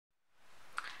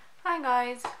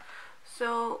guys,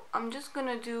 so I'm just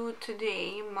gonna do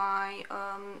today my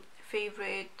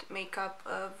favorite makeup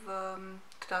of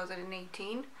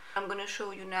 2018. I'm gonna show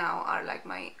you now are like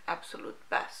my absolute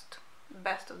best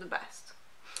of the best.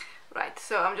 Right,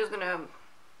 so I'm just gonna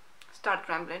stop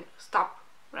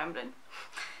rambling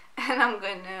and I'm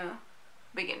gonna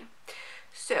begin.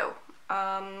 So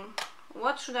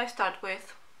what should I start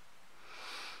with?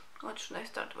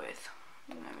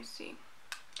 Let me see.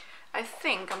 I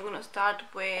think I'm gonna start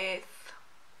with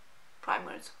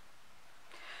primers.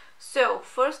 So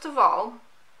first of all,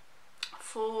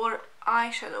 for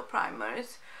eyeshadow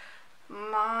primers,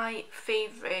 my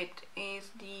favorite is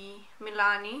the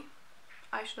Milani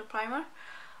eyeshadow primer.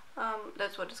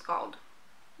 That's what it's called,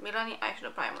 Milani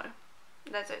eyeshadow primer.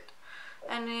 That's it.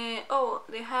 And oh,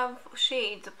 they have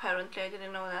shades apparently. I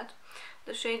didn't know that.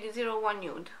 The shade is 01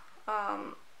 Nude.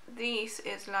 This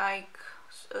is like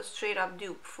a straight up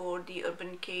dupe for the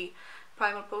Urban Decay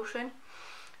primer potion,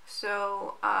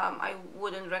 so I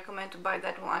wouldn't recommend to buy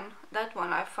that one.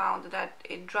 I found that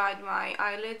it dried my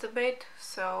eyelids a bit,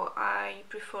 so I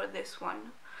prefer this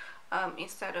one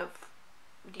instead of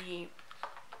the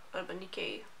Urban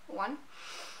Decay one.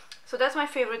 So that's my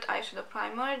favorite eyeshadow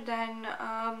primer. Then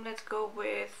let's go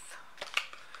with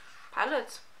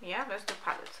palettes. Yeah, let's do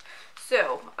palettes.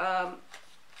 So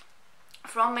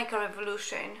from Makeup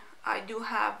Revolution, I do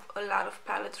have a lot of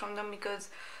palettes from them because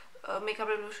Makeup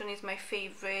Revolution is my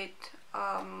favorite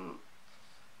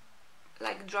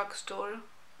like drugstore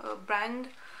brand,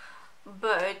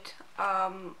 but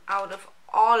out of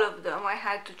all of them I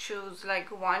had to choose like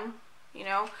one, you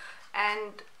know,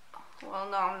 and well,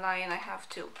 no, I'm lying, I have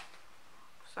two.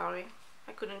 Sorry,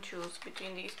 I couldn't choose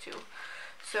between these two.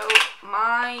 So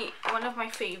one of my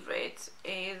favorites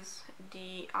is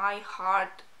the I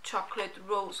Heart Chocolate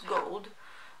Rose Gold.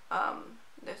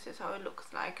 This is how it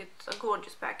looks like. It's a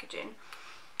gorgeous packaging,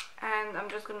 and I'm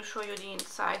just going to show you the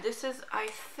inside. This is, I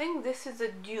think this is a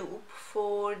dupe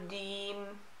for the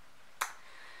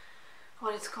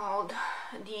what it's called,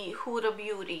 the Huda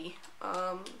Beauty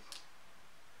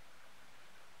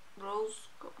rose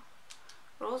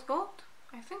gold,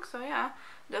 I think so, yeah,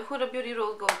 the Huda Beauty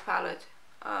Rose Gold palette.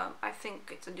 I think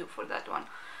it's a dupe for that one.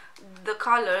 The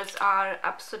colors are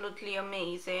absolutely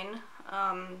amazing.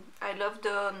 I love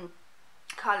the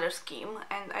color scheme,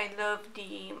 and I love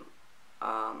the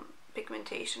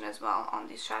pigmentation as well on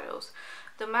these shadows.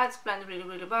 The mattes blend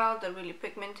really well. They're really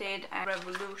pigmented. And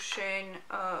Revolution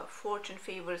Fortune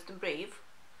Favors the Brave.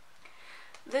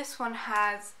 This one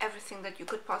has everything that you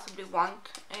could possibly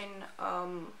want in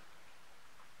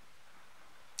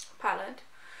palette,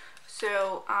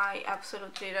 so I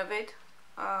absolutely love it.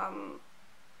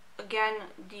 Again,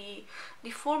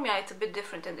 the formula is a bit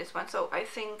different in this one, so I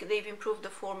think they've improved the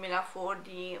formula for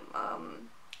the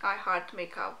I Heart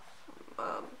makeup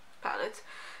palettes.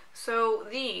 So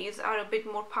these are a bit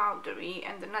more powdery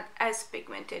and they're not as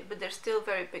pigmented, but they're still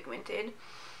very pigmented.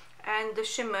 And the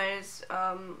shimmers,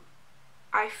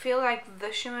 I feel like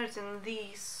the shimmers in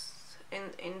these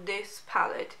in this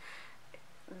palette,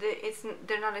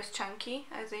 they're not as chunky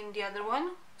as in the other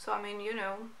one. So I mean, you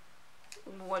know,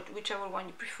 whichever one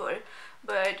you prefer,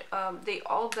 but they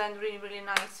all blend really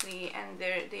nicely, and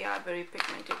they are very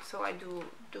pigmented, so I do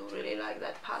really like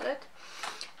that palette.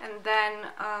 And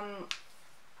then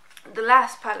the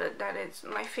last palette that is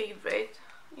my favorite,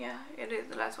 yeah, it is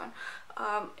the last one,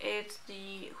 it's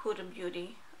the Huda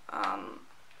Beauty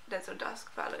Desert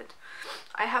Dusk palette.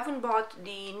 I haven't bought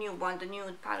the new one, the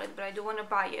nude palette, but I do want to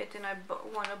buy it, and I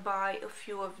want to buy a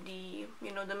few of the,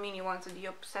 you know, the mini ones, the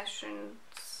Obsession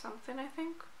something, I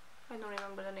think, I don't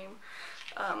remember the name.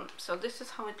 So this is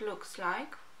how it looks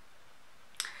like.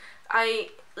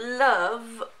 I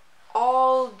love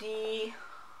all of the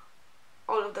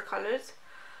colors.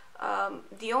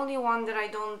 The only one that I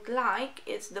don't like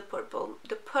is the purple.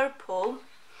 The purple,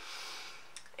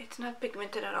 it's not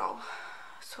pigmented at all,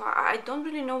 so I don't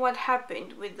really know what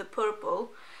happened with the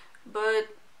purple,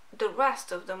 but the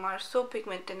rest of them are so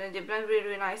pigmented and they blend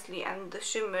really nicely. And the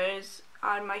shimmers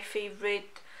are my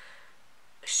favorite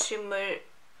shimmer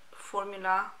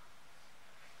formula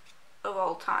of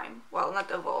all time. Well, not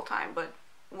of all time, but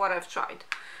what I've tried.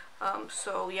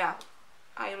 So yeah,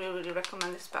 I really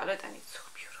recommend this palette, and it's so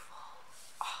beautiful.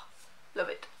 Oh, love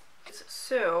it.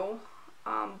 So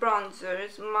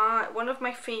bronzers, one of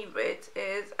my favorites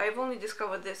is, I've only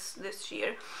discovered this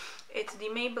year, it's the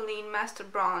Maybelline Master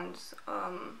Bronze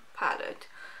palette.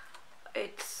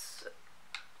 It's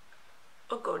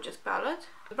a gorgeous palette.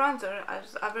 The bronzer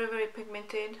are very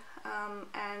pigmented,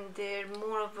 and they're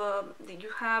more of a, you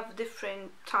have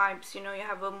different types, you know, you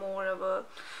have a more of a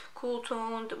cool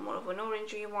toned, more of an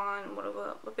orangey one, more of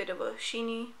a bit of a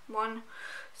sheeny one.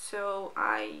 So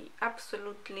I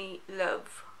absolutely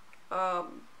love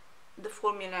the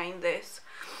formula in this,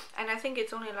 and I think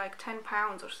it's only like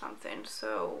 £10 or something,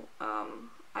 so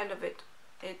I love it.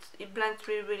 It blends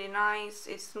really nice,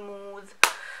 it's smooth,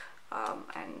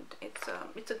 and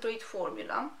it's a great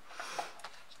formula.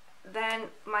 Then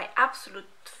my absolute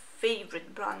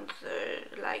favorite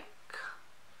bronzer, like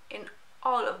in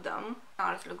all of them,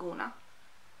 Ars Laguna.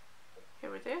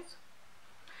 Here it is.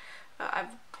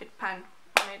 I've hit pan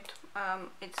on it.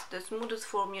 It's the smoothest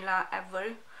formula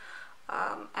ever,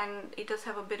 and it does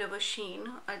have a bit of a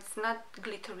sheen. It's not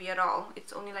glittery at all,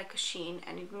 it's only like a sheen,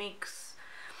 and it makes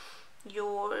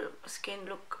your skin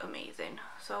look amazing.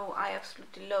 So I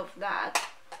absolutely love that.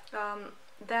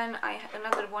 Then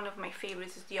another one of my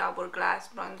favorites is the Hourglass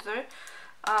bronzer.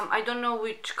 I don't know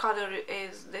which color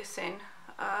is this in,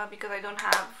 because I don't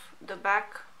have the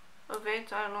back of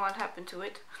it. I don't know what happened to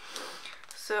it.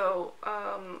 So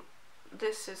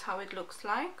this is how it looks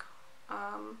like.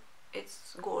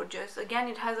 It's gorgeous. Again,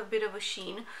 it has a bit of a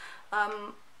sheen.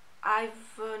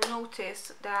 I've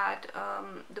noticed that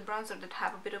the bronzer that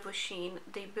have a bit of a sheen,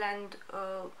 they blend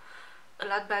a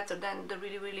lot better than the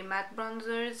really matte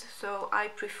bronzers, so I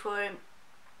prefer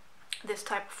this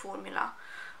type of formula,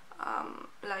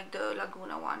 like the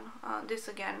Laguna one. This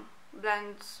again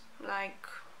blends like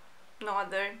no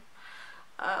other.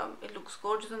 It looks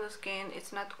gorgeous on the skin,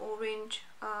 it's not orange,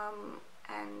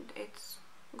 and it's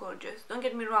gorgeous. Don't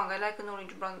get me wrong, I like an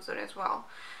orange bronzer as well,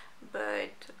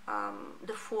 but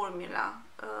the formula,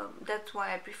 that's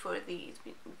why I prefer these,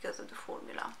 because of the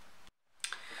formula.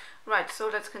 Right, so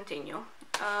let's continue.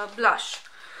 Blush.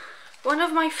 One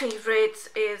of my favorites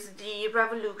is the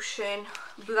Revolution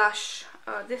blush.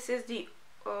 This is the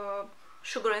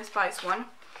Sugar and Spice one.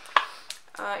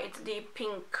 It's the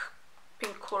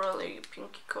pinky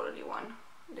corally one.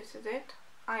 This is it.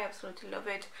 I absolutely love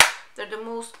it. They're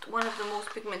one of the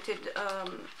most pigmented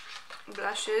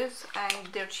blushes, and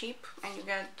they're cheap, and you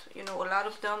get, you know, a lot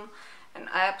of them, and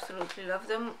I absolutely love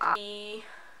them. A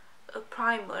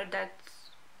primer that's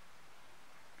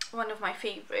one of my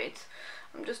favorites.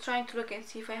 I'm just trying to look and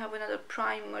see if I have another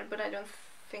primer, but I don't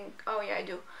think, oh yeah, I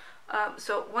do.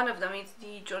 So one of them is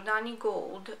the Giordani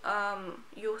Gold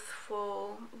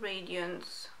Youthful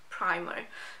Radiance Primer.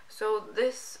 So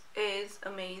this is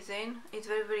amazing. It's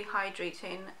very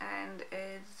hydrating, and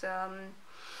is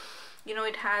you know,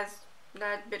 it has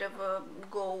that bit of a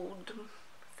gold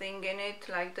thing in it,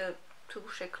 like the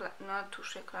Touche Éclat, not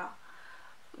Touche Éclat,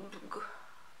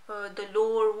 the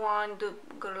L'Or one, the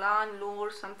Guerlain L'Or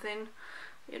something,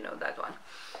 you know, that one.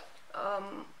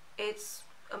 It's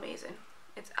amazing.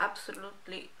 It's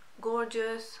absolutely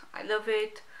gorgeous. I love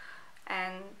it,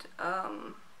 and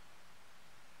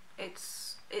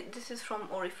this is from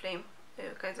Oriflame,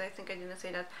 guys. I think I didn't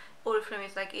say that. Oriflame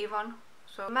is like Avon.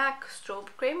 So MAC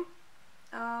Strobe Cream.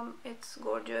 It's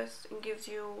gorgeous. It gives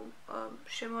you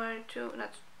shimmer to,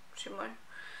 not shimmer,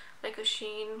 like a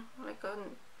sheen, like a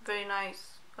very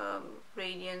nice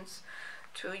radiance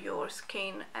to your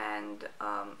skin, and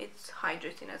it's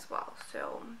hydrating as well.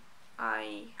 So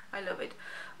I love it.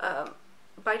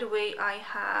 By the way, I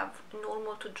have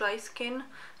normal to dry skin,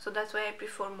 so that's why I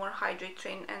prefer more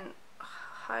hydrating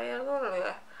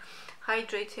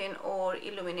or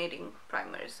illuminating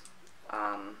primers.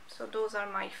 So those are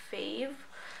my fave.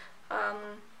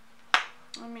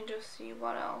 Let me just see,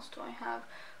 what else do I have?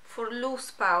 For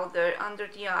loose powder under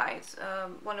the eyes,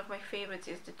 one of my favorites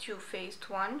is the Too Faced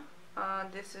one.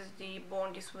 This is the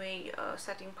Born This Way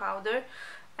setting powder,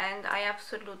 and I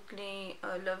absolutely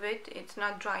love it. It's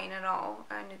not drying at all,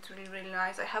 and it's really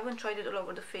nice. I haven't tried it all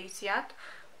over the face yet,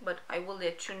 but I will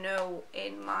let you know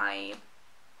in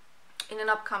an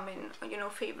upcoming, you know,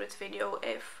 favorites video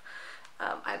if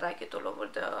I like it all over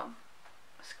the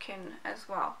skin as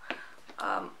well.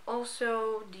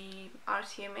 Also the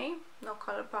RCMA No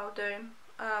Color Powder.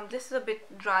 This is a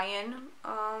bit drying,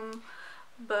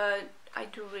 but I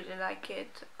do really like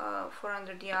it for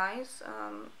under the eyes,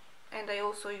 and I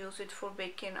also use it for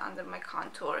baking under my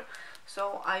contour,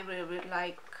 so I really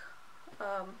like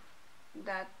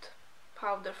that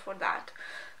powder for that.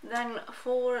 Then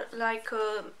for like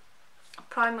a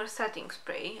primer setting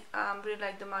spray, really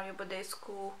like the Mario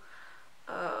Badescu.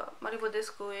 Mario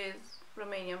Badescu is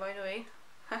Romanian, by the way,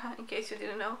 in case you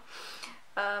didn't know.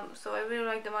 So I really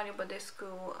like the Mario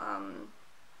Badescu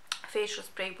facial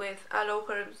spray with aloe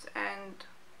herbs and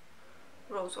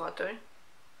rose water.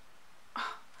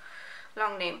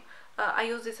 Long name. I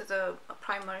use this as a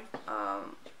primer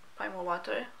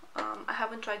water. I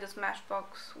haven't tried the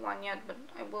Smashbox one yet, but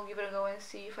I will give it a go and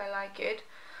see if I like it.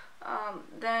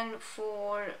 Then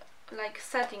for like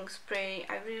setting spray,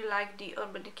 I really like the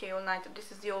Urban Decay All Nighter.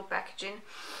 This is the old packaging.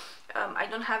 I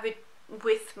don't have it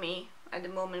with me at the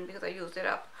moment because I used it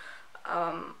up,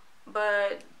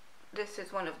 but this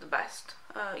is one of the best.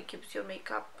 It keeps your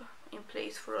makeup in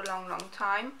place for a long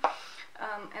time.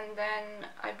 And then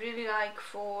I really like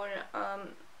for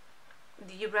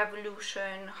the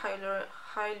Revolution I don't know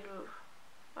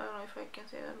if I can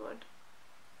say that word,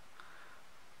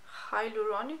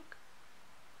 hyaluronic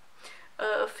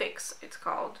fix, it's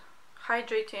called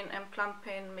hydrating and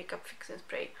plumping makeup fixing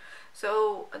spray.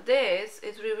 So this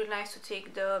is really nice to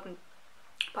take the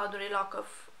powdery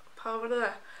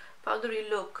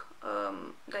look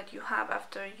that you have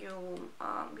after you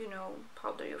you know,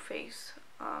 powder your face.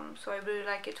 So I really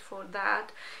like it for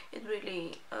that. It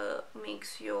really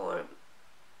makes your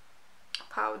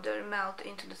powder melt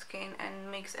into the skin and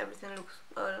makes everything look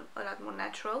a lot more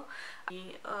natural.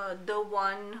 The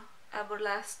One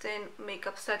Everlasting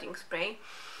Makeup Setting Spray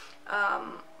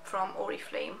from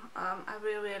Oriflame. I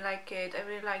really like it. I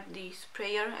really like the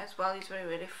sprayer as well. It's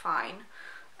very fine,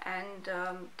 and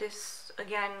this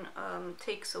again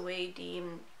takes away the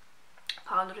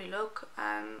powdery look.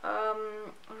 And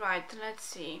right, let's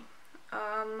see,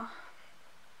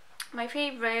 my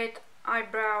favorite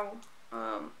eyebrow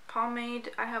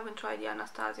pomade, I haven't tried the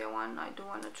Anastasia one. I do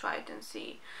want to try it and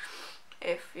see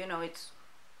if, you know, it's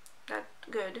that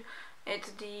good.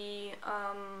 It's the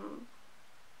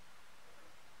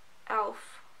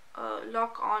e.l.f.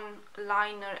 Lock On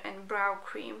Liner and Brow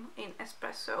Cream in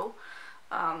Espresso.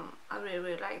 I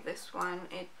really like this one.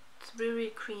 It's really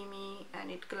creamy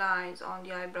and it glides on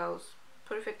the eyebrows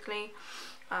perfectly.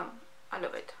 I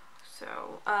love it.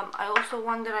 So I also,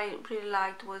 one that I really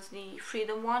liked was the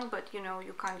Freedom one, but you know,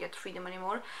 you can't get Freedom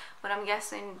anymore, but I'm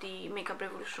guessing the Makeup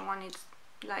Revolution one is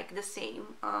like the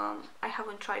same. I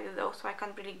haven't tried it though, so I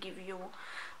can't really give you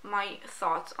my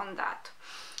thoughts on that.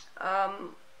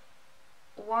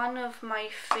 One of my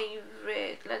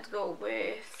favorite, let's go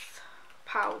with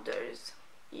powders.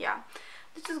 Yeah,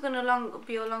 this is gonna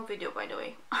be a long video, by the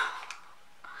way.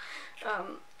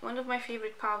 One of my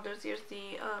favorite powders is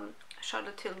the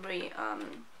Charlotte Tilbury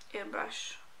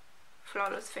Airbrush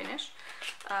Flawless Finish.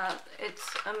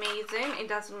 It's amazing. It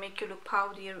doesn't make you look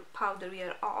powdery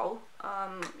at all.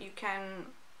 You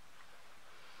can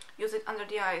use it under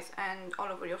the eyes and all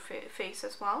over your face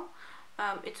as well.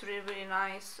 It's really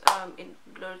nice. It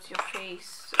blurs your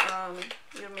face,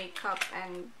 your makeup,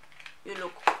 and you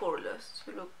look poreless.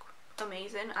 You look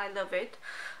amazing. I love it.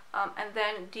 And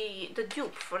then the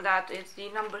dupe for that is the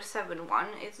number 7 one.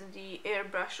 It's the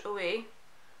Airbrush Away.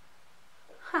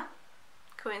 Huh.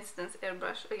 Coincidence,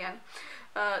 airbrush again.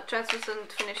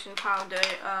 Translucent finishing powder.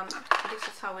 This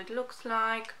is how it looks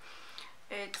like.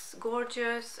 It's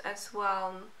gorgeous as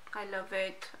well. I love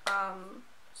it.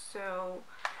 So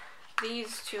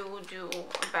these two do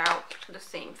about the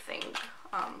same thing.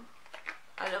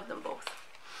 I love them both.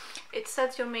 It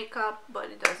sets your makeup, but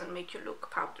it doesn't make you look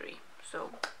powdery. So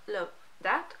love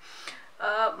that.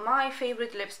 My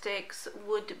favorite lipsticks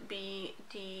would be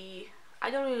the, I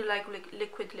don't really like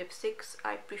liquid lipsticks.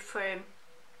 I prefer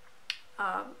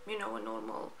you know, a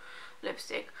normal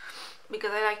lipstick,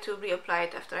 because I like to reapply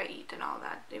it after I eat and all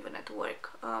that, even at work.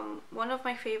 One of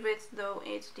my favorites though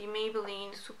is the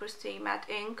Maybelline Superstay Matte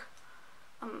Ink.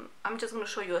 I'm just going to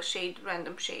show you a shade,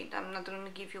 random shade. I'm not going to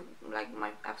give you like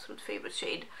my absolute favorite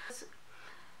shade.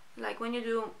 Like when you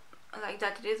do like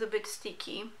that, it is a bit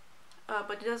sticky,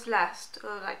 but it does last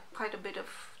like quite a bit of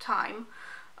time.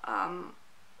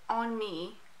 On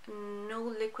me, no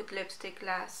liquid lipstick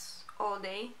lasts all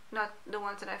day, not the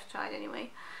ones that I've tried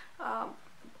anyway.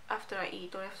 After I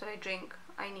eat or after I drink,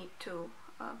 I need to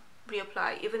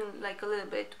reapply, even like a little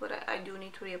bit, but I do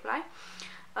need to reapply.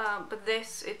 But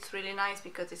this, it's really nice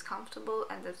because it's comfortable,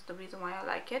 and that's the reason why I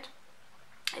like it.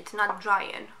 It's not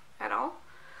drying at all.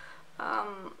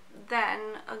 Then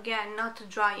again, not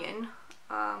drying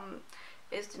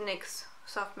is the NYX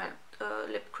Soft Matte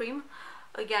Lip Cream.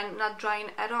 Again, not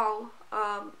drying at all.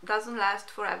 Doesn't last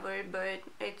forever, but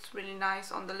it's really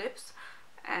nice on the lips,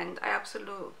 and I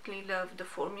absolutely love the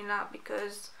formula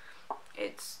because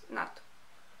it's not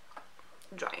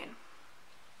drying.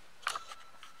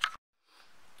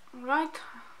 Right,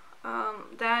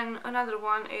 then another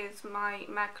one is my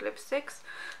MAC lipsticks.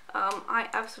 I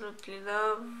absolutely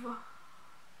love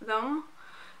them.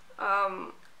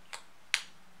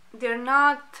 They're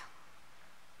not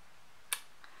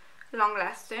long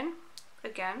lasting,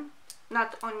 again,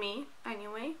 not on me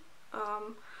anyway,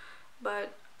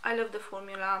 but I love the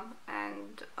formula,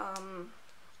 and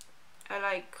I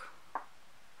like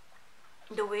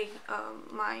the way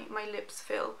my lips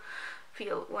feel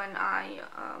when I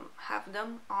have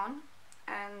them on,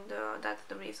 and that's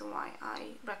the reason why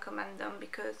I recommend them,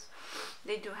 because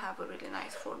they do have a really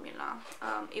nice formula,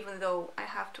 even though I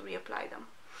have to reapply them.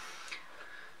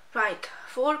 Right,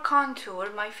 for contour,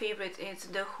 my favorite is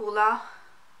the Huda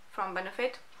from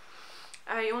Benefit.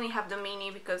 I only have the mini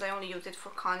because I only use it for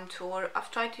contour.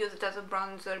 I've tried to use it as a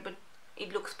bronzer, but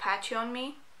it looks patchy on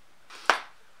me.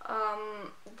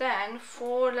 Then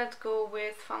let's go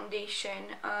with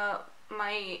foundation.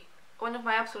 One of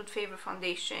my absolute favorite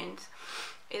foundations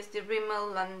is the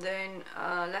Rimmel London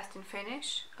Lasting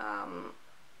Finish.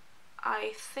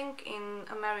 I think in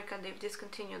America they've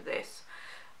discontinued this.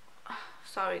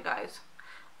 Sorry guys,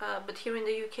 but here in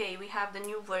the UK we have the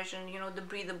new version, you know, the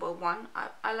breathable one.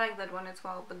 I like that one as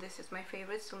well, but this is my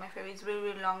favorite. So my favorite is really,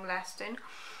 really long lasting.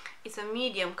 It's a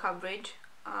medium coverage,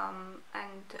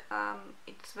 and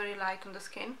it's very light on the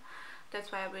skin.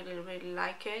 That's why I really, really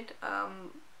like it.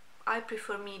 I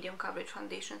prefer medium coverage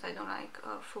foundations. I don't like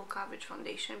full coverage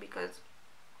foundation because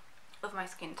of my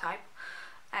skin type,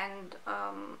 and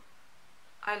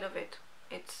I love it.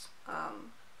 It's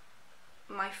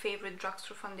my favorite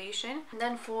drugstore foundation. And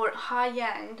then for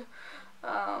high-end,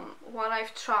 what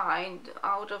I've tried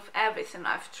out of everything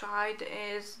I've tried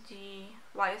is the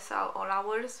YSL All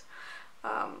Hours.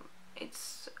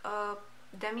 It's a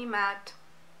demi-matte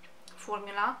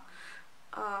formula,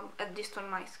 at least on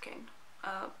my skin.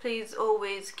 Please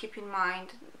always keep in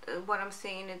mind what I'm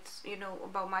saying, it's, you know,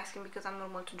 about my skin, because I'm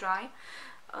normal to dry.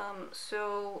 I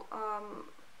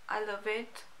love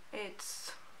it.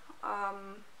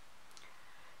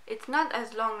 It's not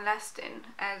as long lasting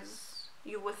as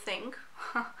you would think,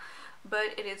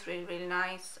 but it is really, really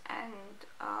nice, and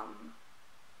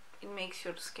it makes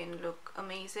your skin look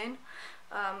amazing.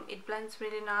 It blends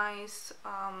really nice.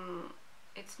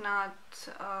 It's not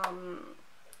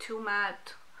too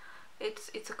matte.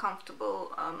 It's a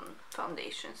comfortable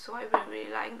foundation, so I really,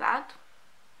 really like that.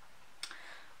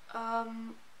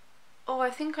 Oh,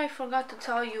 I think I forgot to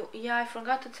tell you. Yeah, I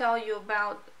forgot to tell you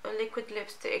about a liquid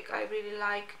lipstick. I really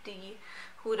like the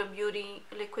Huda Beauty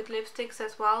liquid lipsticks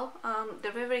as well.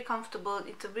 They're very, very comfortable.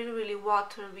 It's a really, really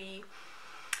watery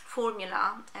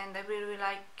formula, and I really, really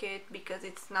like it because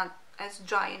it's not as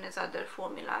drying as other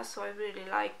formulas. So I really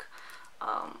like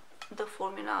the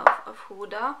formula of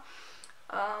Huda.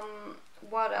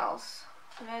 What else?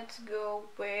 Let's go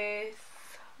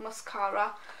with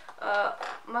mascara.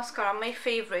 Mascara, my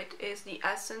favorite is the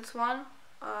Essence one.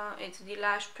 It's the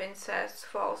Lash Princess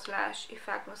False Lash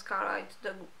Effect Mascara. It's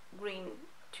the green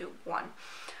tube one.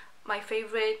 My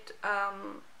favorite.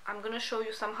 I'm gonna show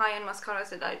you some high-end mascaras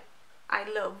that I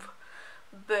love,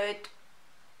 but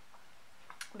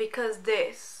because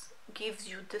this gives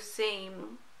you the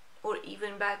same or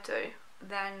even better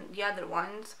than the other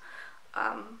ones,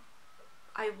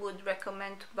 I would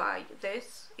recommend to buy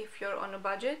this if you're on a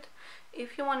budget.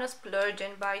 If you want to splurge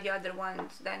and buy the other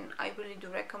ones, then I really do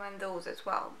recommend those as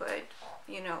well, but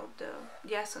you know,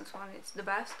 the Essence one is the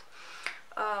best.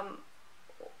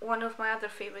 One of my other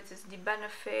favorites is the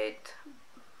Benefit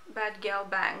Bad Gal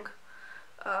Bang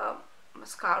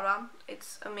mascara.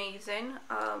 It's amazing,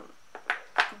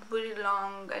 really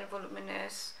long and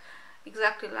voluminous,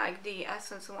 exactly like the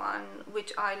Essence one,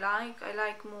 which I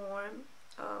like more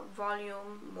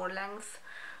volume, more length,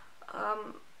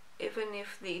 even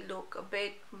if they look a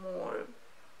bit more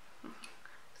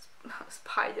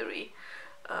spidery.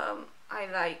 I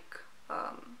like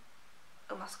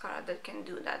a mascara that can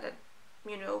do that,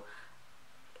 you know,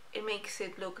 it makes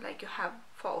it look like you have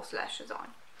false lashes on.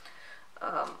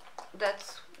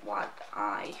 That's what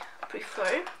I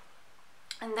prefer.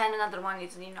 And then another one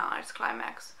is the NARS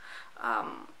Climax.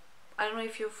 I don't know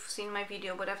if you've seen my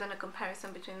video, but I've done a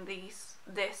comparison between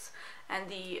this and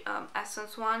the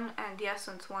Essence one, and the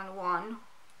Essence one won.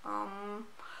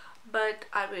 But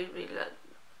I really, really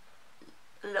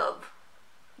love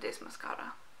this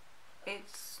mascara.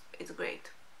 It's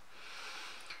great.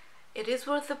 It is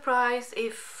worth the price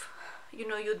if you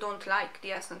know you don't like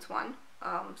the Essence one.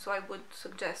 So I would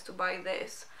suggest to buy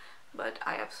this, but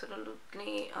I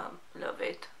absolutely love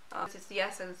it. It's the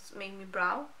Essence Make Me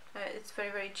Brow. It's very,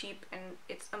 very cheap and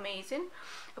it's amazing.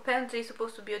 Apparently it's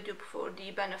supposed to be a dupe for the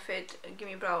Benefit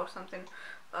Gimme Brow or something.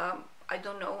 I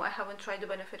don't know, I haven't tried the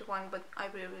Benefit one, but I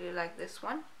really, really like this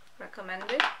one.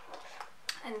 Recommend it.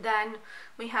 And then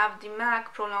we have the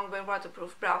MAC Pro Longwear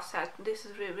Waterproof Brow Set. This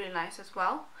is really, really nice as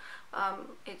well.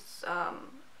 It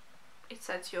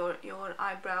sets your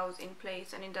eyebrows in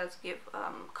place, and it does give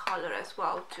color as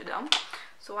well to them.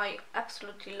 So I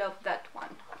absolutely love that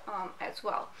one as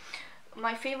well.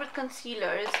 my favorite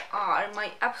concealers are,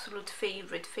 my absolute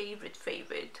favorite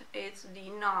is the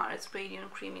NARS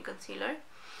Radiant Creamy Concealer.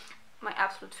 My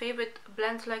absolute favorite,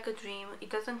 blends like a dream.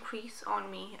 It doesn't crease on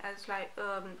me as like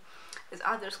as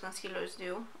others concealers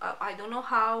do. I don't know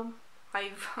how.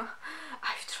 I've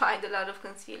I've tried a lot of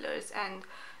concealers and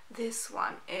this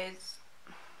one is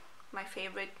my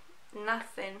favorite.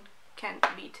 Nothing can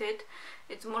beat it.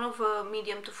 It's more of a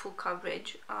medium to full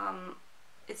coverage.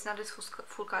 It's not as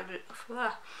full coverage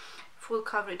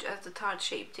as the Tarte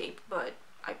Shape Tape, but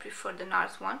I prefer the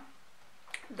NARS one.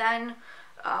 Then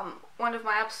one of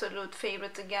my absolute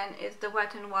favorites again is the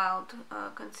Wet n Wild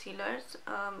concealers.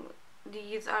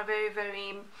 These are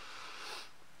very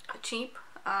cheap,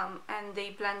 and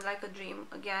they blend like a dream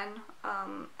again,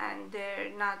 and they're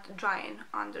not drying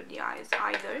under the eyes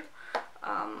either.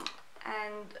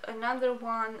 And another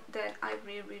one that I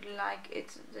really like,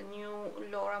 it's the new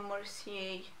Laura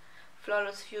Mercier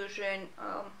Flawless Fusion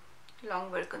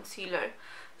Longwear Concealer.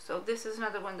 So this is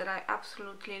another one that I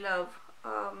absolutely love.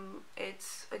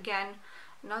 It's again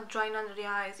not drying under the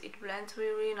eyes, it blends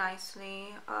really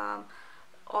nicely.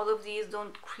 All of these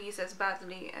don't crease as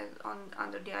badly as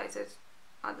under the eyes as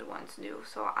other ones do,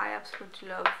 so I absolutely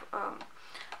love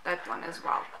that one as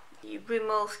well. The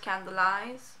Rimmel Scandal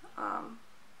Eyes,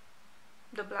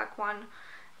 the black one,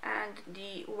 and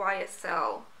the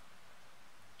YSL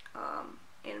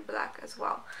in black as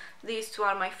well. These two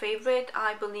are my favorite.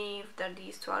 I believe that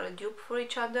these two are a dupe for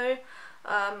each other,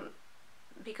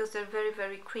 because they're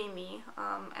very creamy,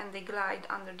 and they glide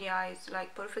under the eyes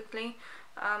like perfectly,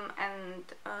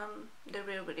 and they're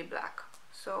really black.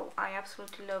 So I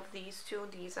absolutely love these two.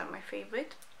 These are my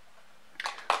favorite.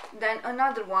 Then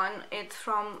another one, it's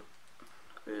from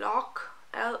LOC,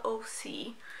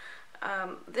 L-O-C.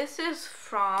 This is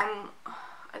from,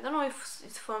 I don't know if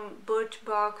it's from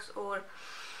Birchbox or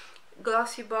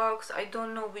Glossybox. I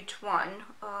don't know which one,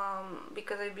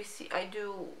 because I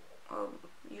do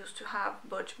used to have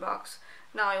Birchbox.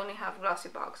 Now I only have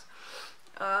Glossybox.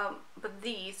 But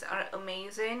these are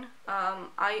amazing.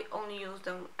 I only use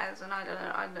them as an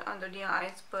eyeliner under the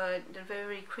eyes, but they're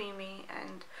very creamy,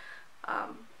 and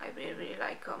I really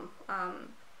like them.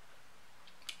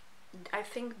 I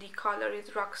think the color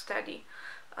is Rocksteady,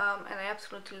 and I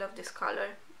absolutely love this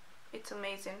color. It's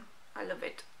amazing. I love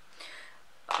it.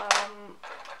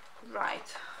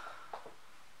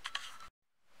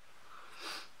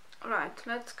 Right,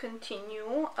 let's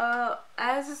continue.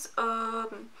 As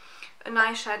an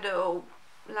eyeshadow,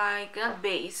 like not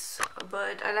base,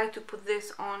 but I like to put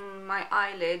this on my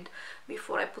eyelid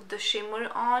before I put the shimmer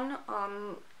on,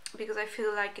 because I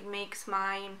feel like it makes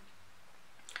my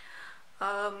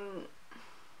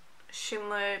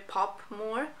shimmer pop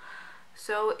more.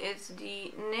 So it's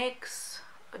the NYX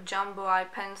Jumbo Eye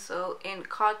Pencil in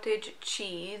Cottage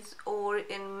Cheese or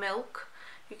in Milk.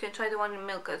 You can try the one in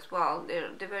Milk as well.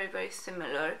 They're very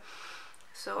similar.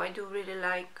 So I do really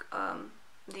like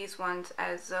these ones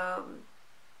as a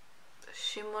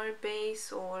shimmer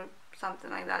base or something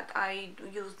like that. I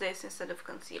use this instead of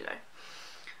concealer.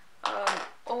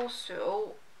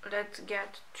 Also, let's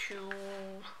get to,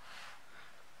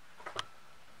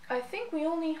 I think we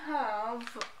only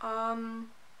have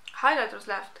highlighters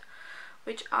left,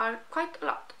 which are quite a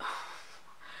lot.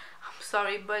 I'm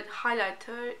sorry, but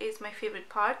highlighter is my favorite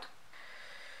part.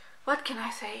 What can I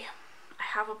say? I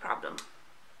have a problem.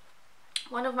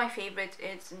 One of my favorites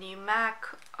is the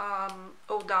MAC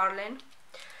Oh Darling.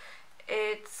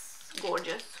 It's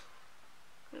gorgeous.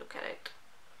 Look at it.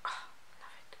 Oh,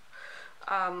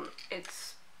 love it.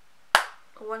 It's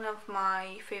one of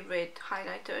my favorite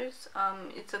highlighters.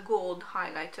 It's a gold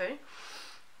highlighter.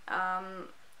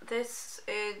 This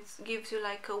gives you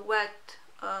like a wet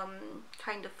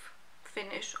kind of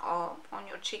finish on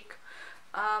your cheek,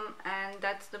 and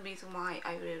that's the reason why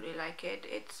I really like it.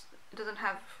 It doesn't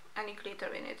have any glitter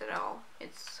in it at all.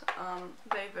 It's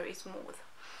very smooth.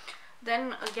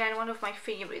 Then again, one of my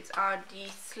favorites are the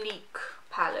Sleek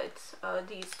palettes,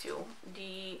 these two,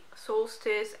 the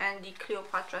Solstice and the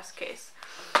Cleopatra's Kiss.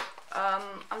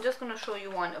 I'm just gonna show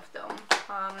you one of them.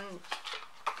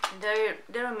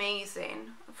 They're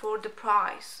amazing for the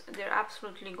price. They're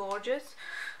absolutely gorgeous.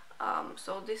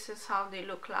 So this is how they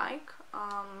look like.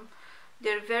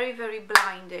 They're very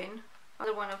blinding.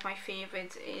 Another one of my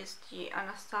favorites is the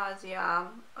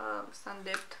Anastasia Sun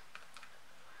Dipped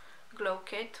Glow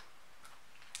Kit.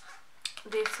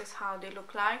 This is how they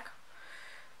look like.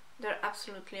 They're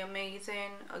absolutely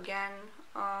amazing. Again,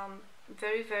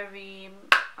 very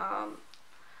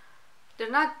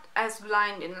they're not as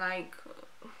blinding like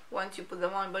once you put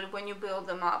them on, but when you build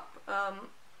them up,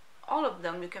 all of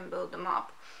them you can build them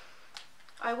up.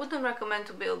 I wouldn't recommend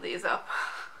to build these up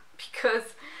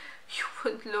because you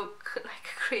would look like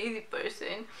a crazy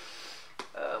person,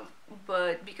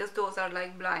 but because those are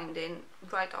like blinding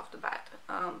right off the bat.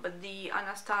 But the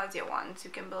Anastasia ones, you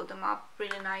can build them up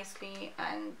really nicely,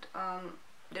 and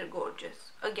they're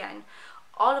gorgeous. Again,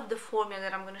 all of the formula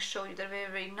that I'm going to show you, they're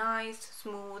very, very nice,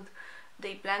 smooth,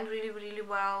 they blend really, really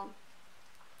well,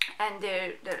 and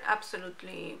they're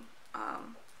absolutely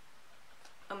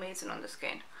amazing on the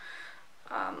skin.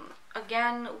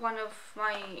 Again, one of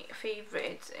my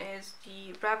favorites is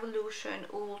the Revolution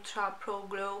Ultra Pro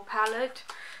Glow palette.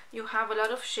 You have a lot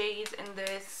of shades in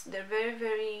this. They're very,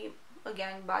 very,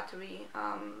 again, buttery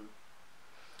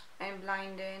and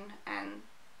blinding, and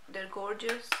they're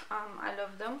gorgeous. I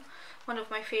love them. One of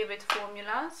my favorite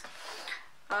formulas.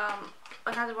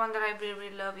 Another one that I really,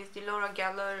 really love is the Laura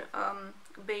Geller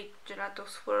Baked Gelato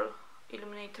Swirl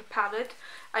Illuminator palette.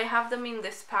 I have them in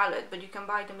this palette, but you can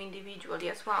buy them individually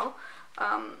as well.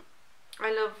 I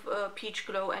love Peach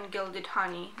Glow and Gilded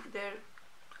Honey. They're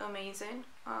amazing.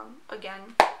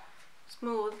 Again,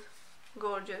 smooth,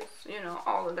 gorgeous, you know,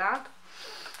 all of that.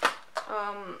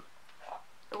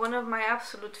 One of my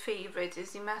absolute favorites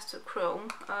is the Master Chrome,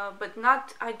 but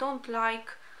not, I don't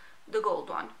like the gold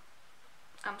one.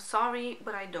 I'm sorry,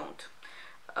 but I don't.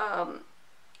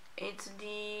 It's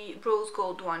the rose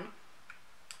gold one.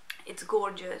 It's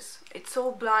gorgeous. It's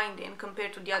so blinding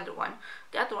compared to the other one.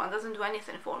 The other one doesn't do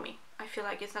anything for me. I feel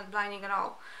like it's not blinding at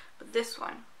all. But this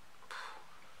one,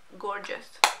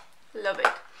 gorgeous. Love it.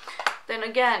 Then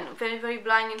again, very, very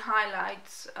blinding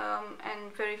highlights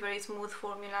and very, very smooth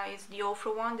formula is the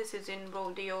Ofra one. This is in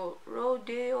Rodeo,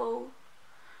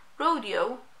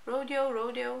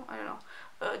 I don't know,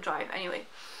 Drive, anyway.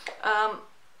 I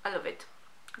love it.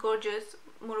 Gorgeous,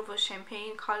 more of a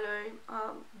champagne color,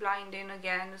 blinding,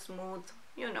 again, smooth,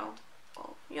 you know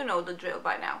the drill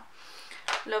by now.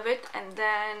 Love it. And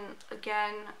then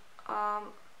again,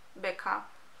 Becca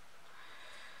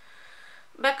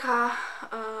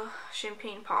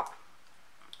Champagne Pop,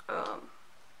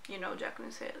 you know,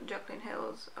 Jaclyn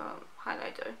Hill's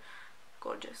highlighter.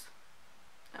 Gorgeous,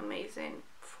 amazing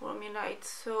formula. It's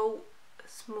so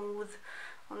smooth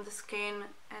on the skin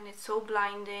and it's so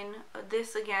blinding.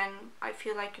 This again, I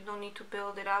feel like you don't need to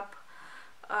build it up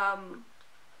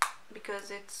because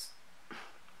it's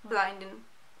blinding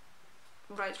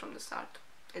right from the start.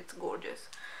 It's gorgeous.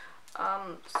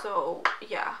 So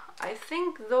yeah, I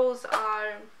think those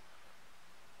are,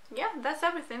 yeah, that's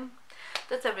everything.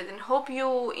 Hope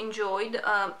you enjoyed.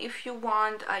 If you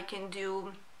want, I can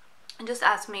do, just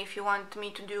ask me if you want me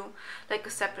to do like a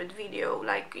separate video,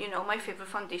 like, you know, my favorite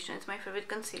foundations, my favorite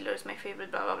concealers, my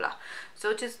favorite blah blah blah.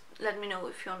 So just let me know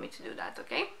if you want me to do that,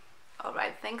 okay?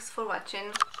 Alright, thanks for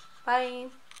watching.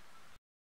 Bye.